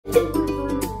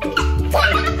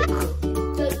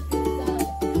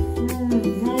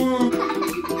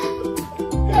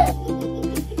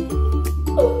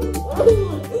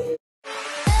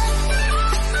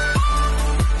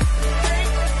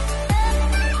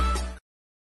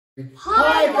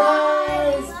Hi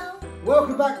guys!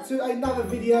 Welcome back to another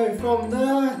video from the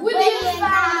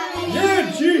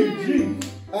YouTube.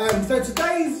 So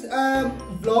today's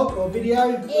vlog or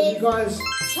video with you guys.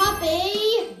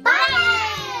 Chubby Bunny!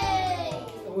 I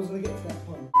was going to get to that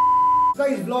point.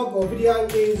 Today's vlog or video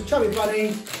is Chubby Bunny.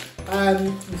 You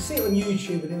see it on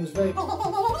YouTube and it was very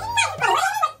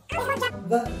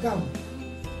dumb.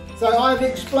 So I've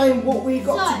explained what we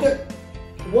got to do.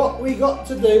 What we got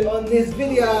to do on this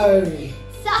video. So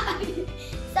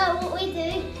what we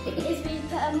do is we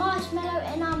put a marshmallow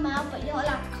in our mouth, but you're not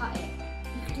allowed to cut it. You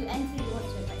can do anything you want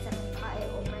to it, except cut it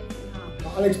or break it in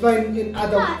half. I'll explain in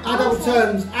adult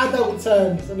terms.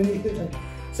 I mean,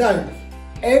 so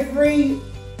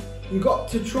you got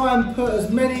to try and put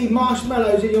as many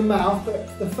marshmallows in your mouth.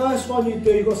 But the first one you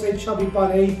do, you got to say Chubby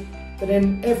Bunny. But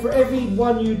then for every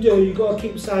one you do, you got to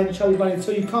keep saying Chubby Bunny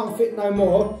until you can't fit no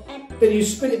more. Then you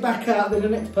spit it back out, then the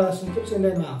next person puts it in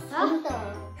their mouth. I'm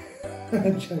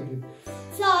joking.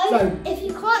 So, if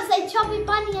you can't say Chubby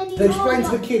Bunny anymore... Explain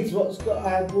to the kids what we got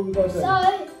to do.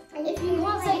 So, if you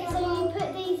can't say... So you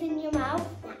put these in your mouth,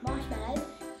 like marshmallows.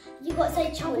 You got to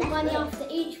say Chubby Bunny after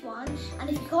each one. And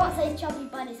if you can't say Chubby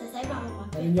Bunny, so say one.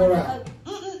 And you're out.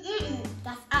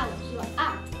 That's out. You're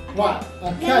out. Right,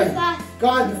 okay.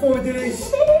 Guys, before we do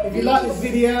this, if you like this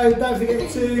video, don't forget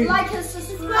to... like and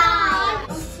subscribe.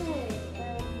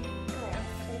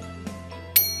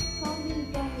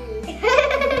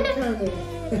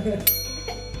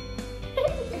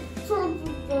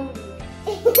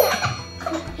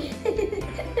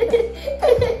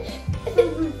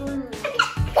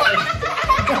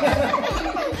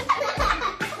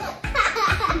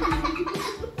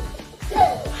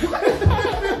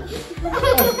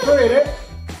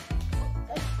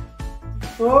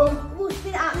 We'll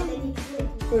spit out and then you can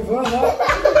spit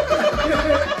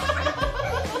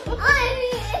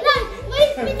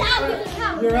out with the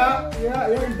count. You're out,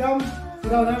 you're done. You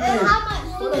don't have How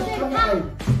much do you count?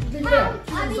 You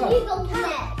go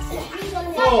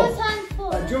next.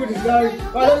 Right, George is going.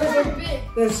 Right, listen.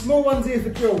 There's small ones here for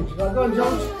George. Right, go on,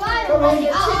 George. Come on.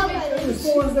 There's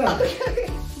small ones there.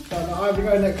 Right, I have to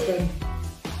go next then.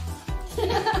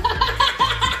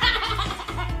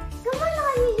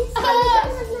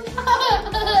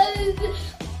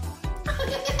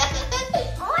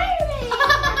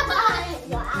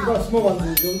 You've got small ones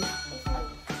here, George.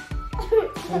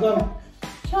 Hold on.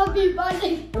 Chubby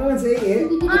Bunny. I don't want to eat it.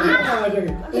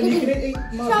 Then you can eat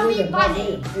Chubby Bunny.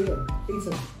 Eat them.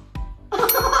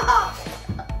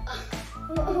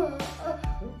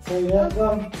 So yeah, go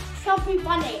on. Chubby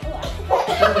Bunny.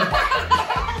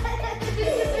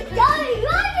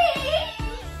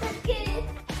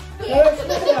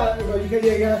 You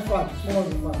can have fun. Small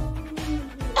ones are fun.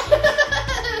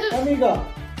 How many you got?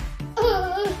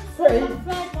 3?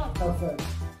 Oh, 3.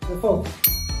 The 4th.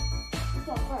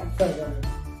 Third.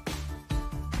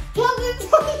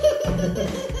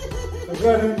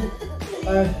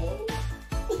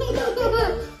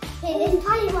 Hey, this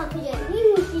tiny one for you.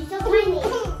 He's so tiny.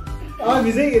 Oh,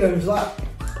 he's eating them. He's like...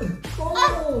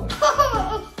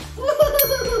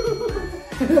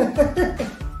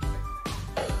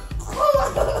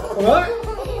 Alright?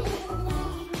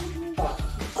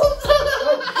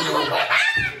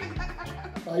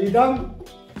 Are you done?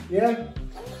 Yeah?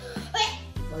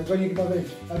 Right, when you can have it.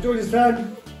 George's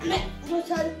turn. Your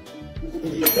turn.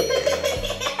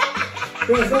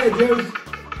 Go on, say it, George.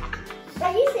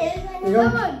 Are you serious?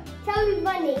 Come on. Chubby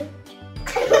Bunny.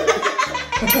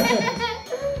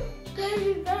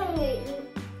 Chubby Bunny.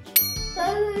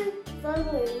 Chubby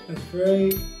Bunny. That's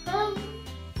 3.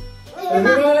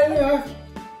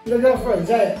 Look at 3,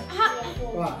 say it.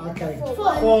 Right, okay. 4.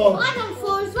 I done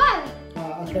 4 as well.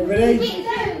 Right, okay, ready?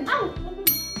 Oh.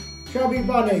 Chubby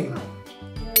Bunny.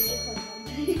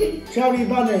 Chubby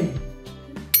Bunny.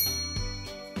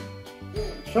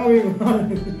 Chubby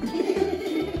Bunny.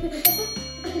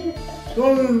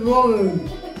 Chubby Bunny. Chubby Bunny.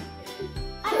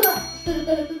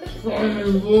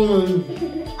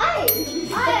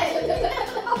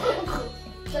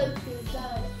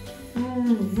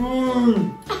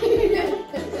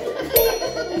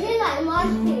 Is it like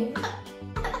marshmallow?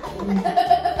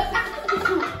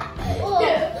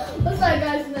 What's that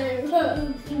guy's name?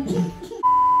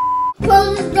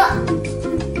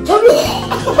 Chubby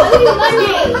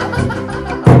Bunny.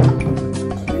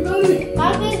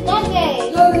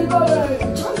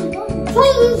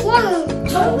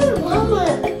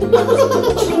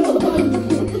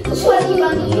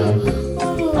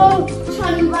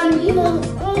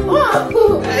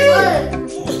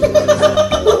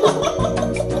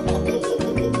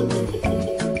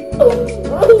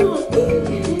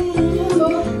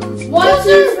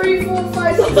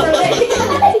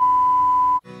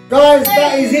 guys,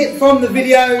 that is it from the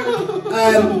video.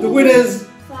 The winners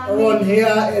are on here.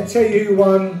 I'll tell you who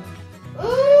won.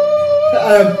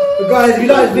 But guys, if you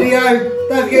like this video,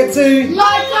 don't forget to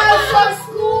like us,